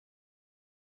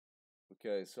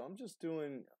Okay, so I'm just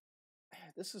doing,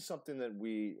 this is something that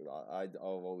I've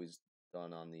always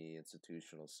done on the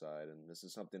institutional side, and this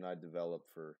is something I developed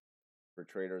for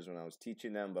traders when I was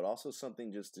teaching them, but also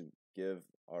something just to give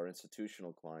our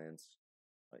institutional clients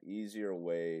an easier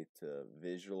way to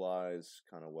visualize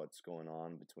kind of what's going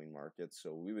on between markets.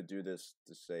 So we would do this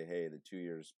to say, hey, the 2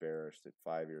 years bearish, the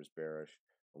 5 years bearish,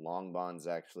 the long bond's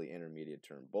actually intermediate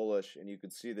term bullish, and you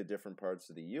could see the different parts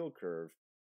of the yield curve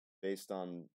based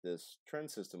on this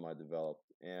trend system I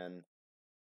developed. And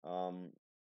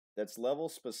that's level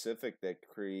specific, that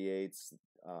creates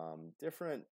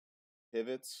different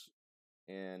pivots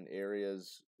and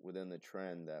areas within the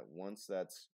trend that once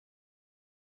that's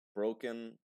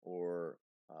broken, or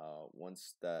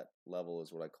once that level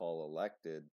is what I call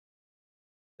elected,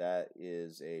 that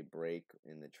is a break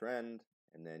in the trend,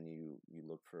 and then you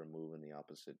look for a move in the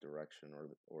opposite direction,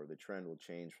 or the trend will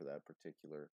change for that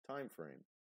particular time frame.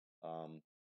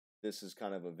 This is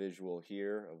kind of a visual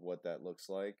here of what that looks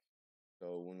like.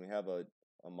 So when we have a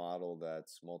model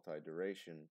that's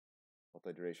multi-durational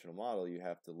model, you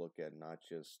have to look at not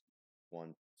just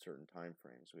one certain time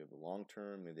frame. So we have the long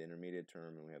term, we have the intermediate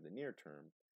term, and we have the near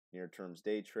term. Near term's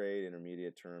day trade,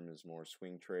 intermediate term is more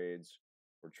swing trades.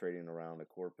 We're trading around a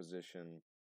core position,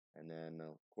 and then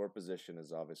the core position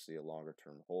is obviously a longer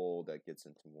term hold that gets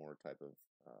into more type of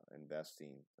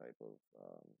investing type of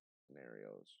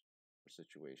scenarios or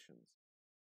situations.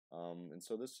 And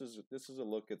so this is a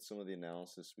look at some of the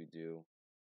analysis we do.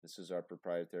 This is our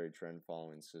proprietary trend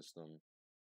following system.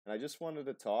 And I just wanted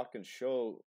to talk and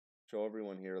show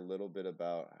everyone here a little bit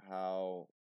about how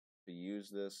to use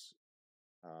this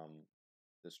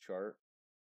this chart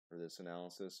or this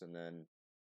analysis, and then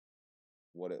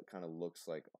what it kind of looks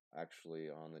like actually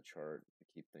on the chart to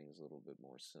keep things a little bit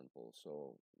more simple.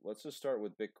 So let's just start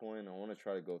with Bitcoin. I want to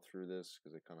try to go through this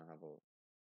because I kind of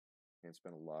can't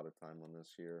spend a lot of time on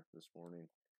this here this morning.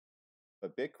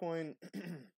 But Bitcoin,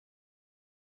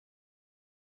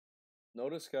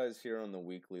 notice guys here on the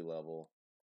weekly level,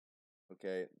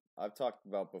 okay, I've talked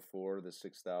about before the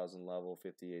 6,000 level,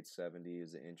 5870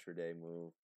 is the intraday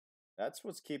move. That's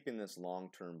what's keeping this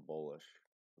long-term bullish,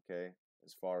 okay,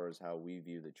 as far as how we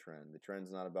view the trend. The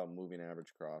trend's not about moving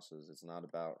average crosses. It's not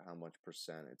about how much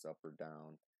percent it's up or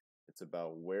down. It's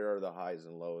about where are the highs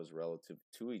and lows relative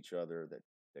to each other that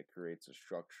creates a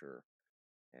structure.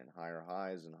 And higher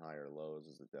highs and higher lows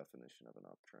is the definition of an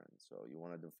uptrend. So you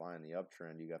want to define the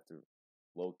uptrend, you have to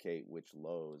locate which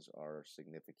lows are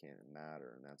significant and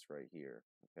matter, and that's right here,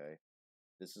 okay?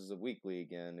 This is a weekly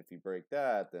again. If you break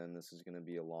that, then this is going to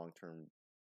be a long-term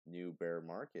new bear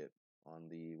market on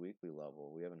the weekly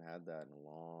level. We haven't had that in a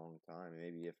long time,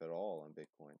 maybe if at all, on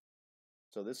Bitcoin.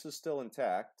 So this is still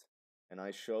intact, and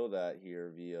I show that here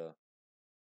via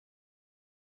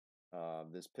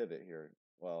this pivot here.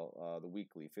 Well, the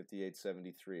weekly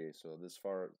 5873. So thus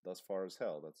far is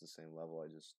held. That's the same level I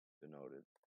just denoted.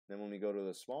 Then when we go to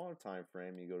the smaller time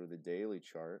frame, you go to the daily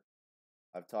chart.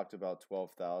 I've talked about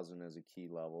 12,000 as a key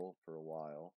level for a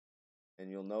while,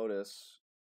 and you'll notice,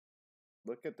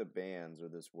 look at the bands, or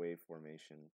this wave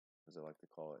formation, as I like to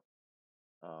call it.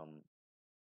 There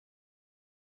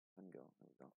we go.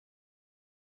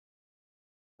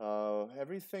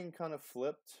 Everything kind of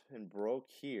flipped and broke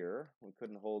here. We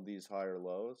couldn't hold these higher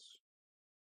lows.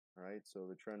 All right, so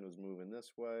the trend was moving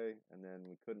this way, and then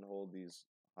we couldn't hold these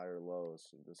higher lows.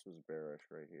 So this was bearish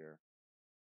right here.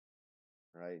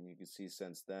 Right, and you can see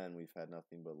since then we've had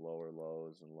nothing but lower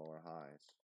lows and lower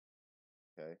highs.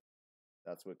 Okay,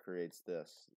 that's what creates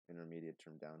this intermediate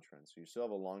term downtrend. So you still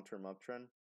have a long-term uptrend,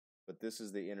 but this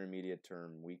is the intermediate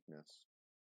term weakness.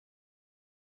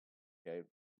 Okay,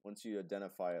 once you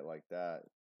identify it like that,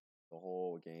 the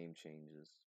whole game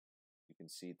changes. You can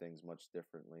see things much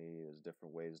differently. There's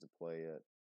different ways to play it.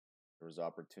 There was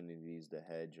opportunities to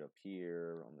hedge up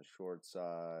here on the short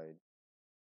side.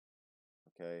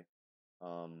 Okay,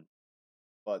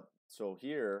 but so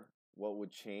here, what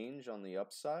would change on the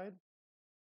upside?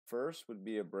 First would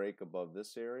be a break above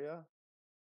this area.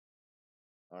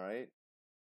 All right,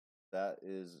 that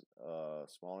is a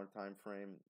smaller time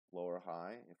frame, lower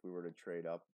high. If we were to trade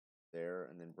up there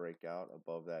and then break out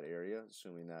above that area,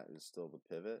 assuming that is still the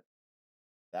pivot,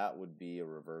 that would be a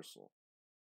reversal.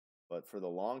 But for the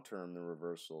long term, the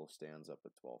reversal stands up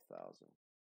at 12,000.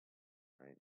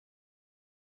 Right?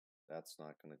 That's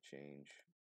not going to change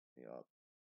the up.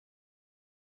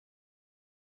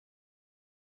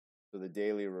 So the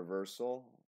daily reversal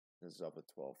is up at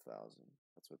 12,000.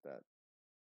 That's what that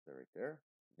right there.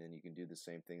 And you can do the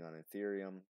same thing on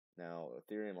Ethereum. Now,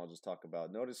 Ethereum, I'll just talk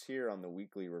about. Notice here on the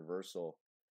weekly reversal,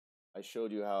 I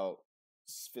showed you how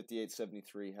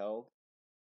 5873 held.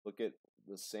 Look at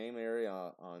the same area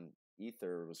on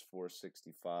Ether was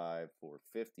 465,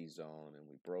 450 zone, and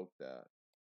we broke that.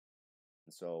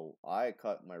 And so I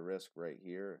cut my risk right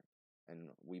here,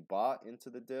 and we bought into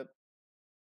the dip,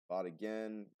 bought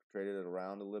again, traded it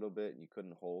around a little bit, and you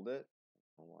couldn't hold it.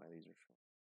 I don't know why these are showing.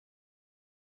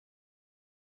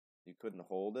 You couldn't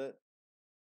hold it.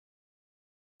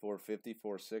 450,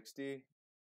 460.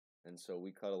 And so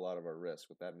we cut a lot of our risk.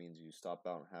 What that means, you stop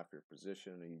out in half your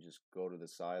position, or you just go to the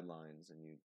sidelines and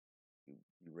you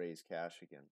raise cash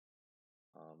again.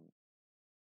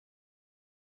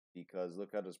 Because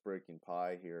look at us breaking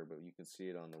pie here, but you can see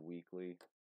it on the weekly.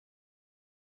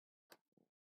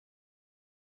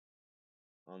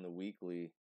 On the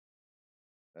weekly,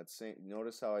 that same.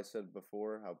 Notice how I said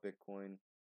before how Bitcoin.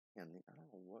 Man, I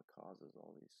don't know what causes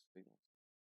all these signals.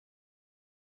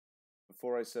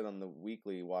 Before I said on the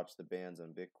weekly, watch the bands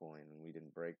on Bitcoin, and we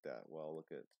didn't break that. Well,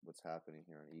 look at what's happening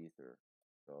here on Ether.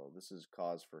 So this is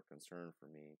cause for concern for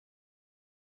me.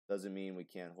 Doesn't mean we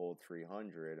can't hold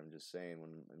 300. I'm just saying,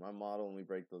 when in my model, when we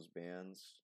break those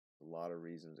bands, a lot of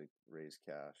reasons to raise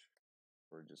cash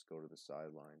or just go to the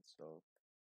sidelines. So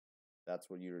that's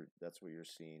what you're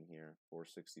seeing here.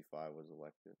 465 was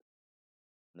elected.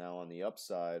 Now on the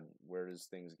upside, where does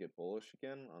things get bullish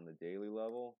again? On the daily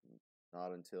level,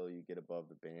 not until you get above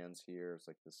the bands here. It's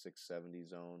like the 670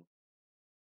 zone.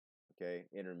 Okay,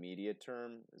 intermediate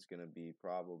term is going to be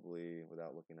probably,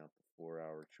 without looking at the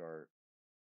 4-hour chart,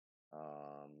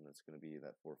 it's going to be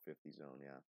that 450 zone,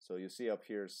 yeah. So you see up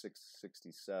here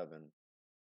 667.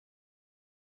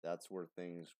 That's where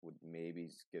things would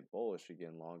maybe get bullish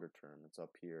again longer term. It's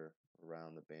up here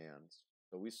around the bands.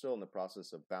 So we're still in the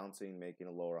process of bouncing, making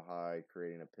a lower high,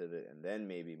 creating a pivot, and then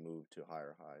maybe move to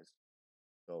higher highs.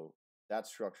 So that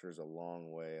structure is a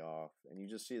long way off. And you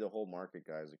just see the whole market,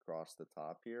 guys, across the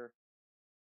top here.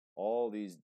 All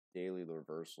these daily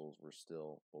reversals were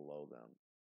still below them.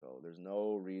 So there's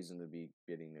no reason to be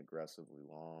getting aggressively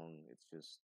long. It's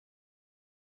just,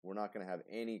 we're not going to have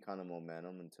any kind of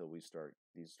momentum until these start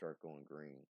going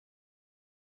green.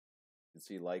 You can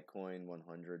see Litecoin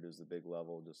 100 is the big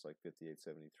level, just like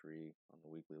 58.73 on the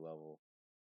weekly level.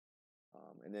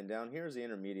 And then down here is the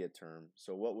intermediate term.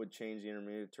 So what would change the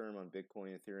intermediate term on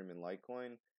Bitcoin, Ethereum, and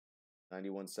Litecoin?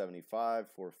 91.75,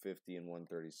 450, and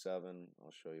 137.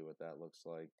 I'll show you what that looks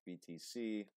like.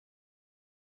 BTC,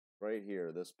 right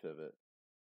here, this pivot.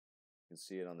 You can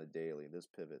see it on the daily, this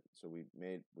pivot. So we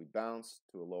bounced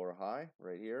to a lower high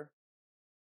right here.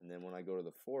 And then when I go to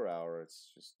the 4-hour,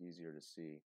 it's just easier to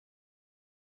see.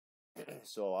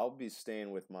 So I'll be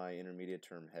staying with my intermediate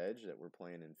term hedge that we're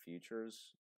playing in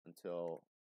futures until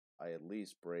I at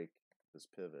least break this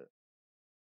pivot.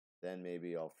 Then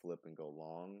maybe I'll flip and go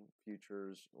long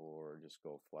futures or just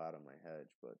go flat on my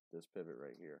hedge. But this pivot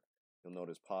right here, you'll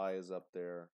notice pi is up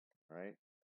there, right?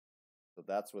 So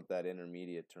that's what that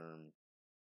intermediate term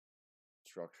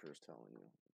structure is telling you.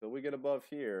 So we get above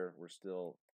here, we're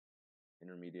still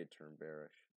intermediate term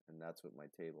bearish. And that's what my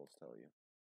tables tell you.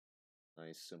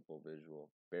 Nice simple visual.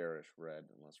 Bearish red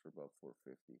unless we're above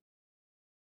 450.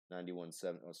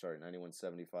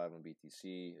 91.75 on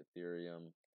BTC,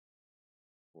 Ethereum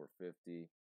 450.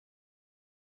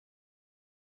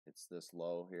 It's this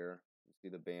low here. You see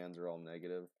the bands are all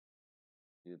negative.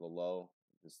 See the low.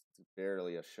 This is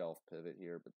barely a shelf pivot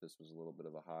here, but this was a little bit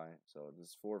of a high. So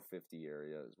this 450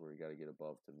 area is where you got to get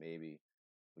above to maybe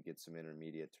we get some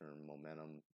intermediate term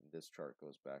momentum. This chart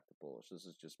goes back to bullish. This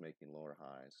is just making lower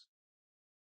highs.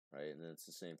 Right, and then it's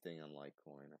the same thing on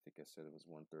Litecoin. I think I said it was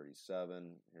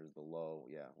 137. Here's the low.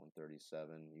 Yeah,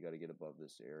 137. You got to get above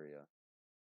this area.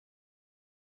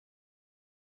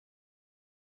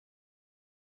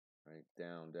 Right,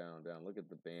 down, down, down. Look at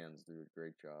the bands, do a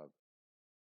great job.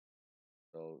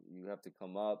 So you have to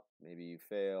come up. Maybe you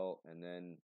fail, and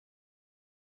then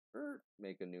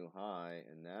make a new high,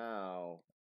 and now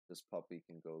this puppy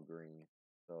can go green.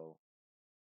 So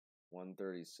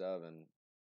 137.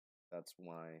 That's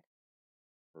my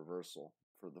reversal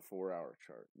for the 4-hour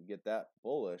chart. You get that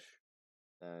bullish,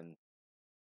 then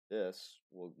this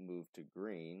will move to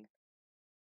green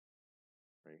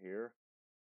right here.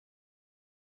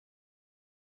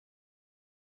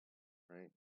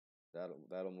 Right?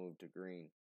 That'll move to green.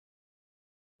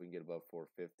 We can get above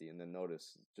 450. And then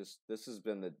notice, just this has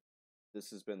been the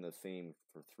theme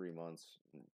for 3 months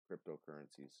in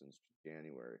cryptocurrency since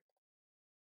January.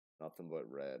 Nothing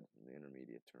but red in the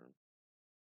intermediate term.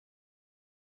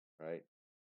 Right?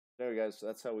 There, guys. So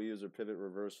that's how we use our pivot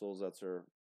reversals. That's our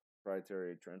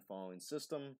proprietary trend following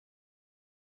system.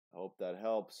 I hope that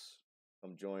helps.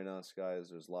 Come join us, guys.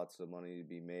 There's lots of money to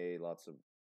be made, lots of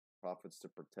profits to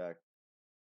protect.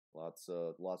 Lots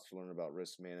to learn about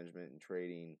risk management and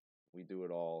trading. We do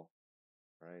it all,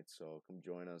 right? So come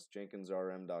join us,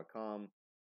 jenkinsrm.com.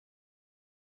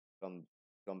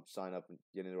 Come sign up and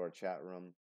get into our chat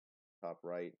room, top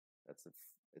right.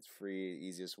 It's free,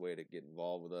 easiest way to get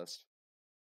involved with us.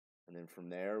 And then from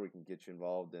there, we can get you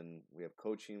involved in. We have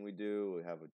coaching. We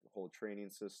have a whole training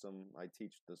system. I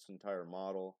teach this entire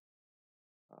model.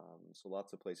 So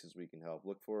lots of places we can help.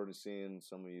 Look forward to seeing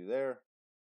some of you there.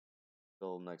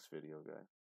 Till next video,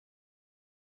 guys.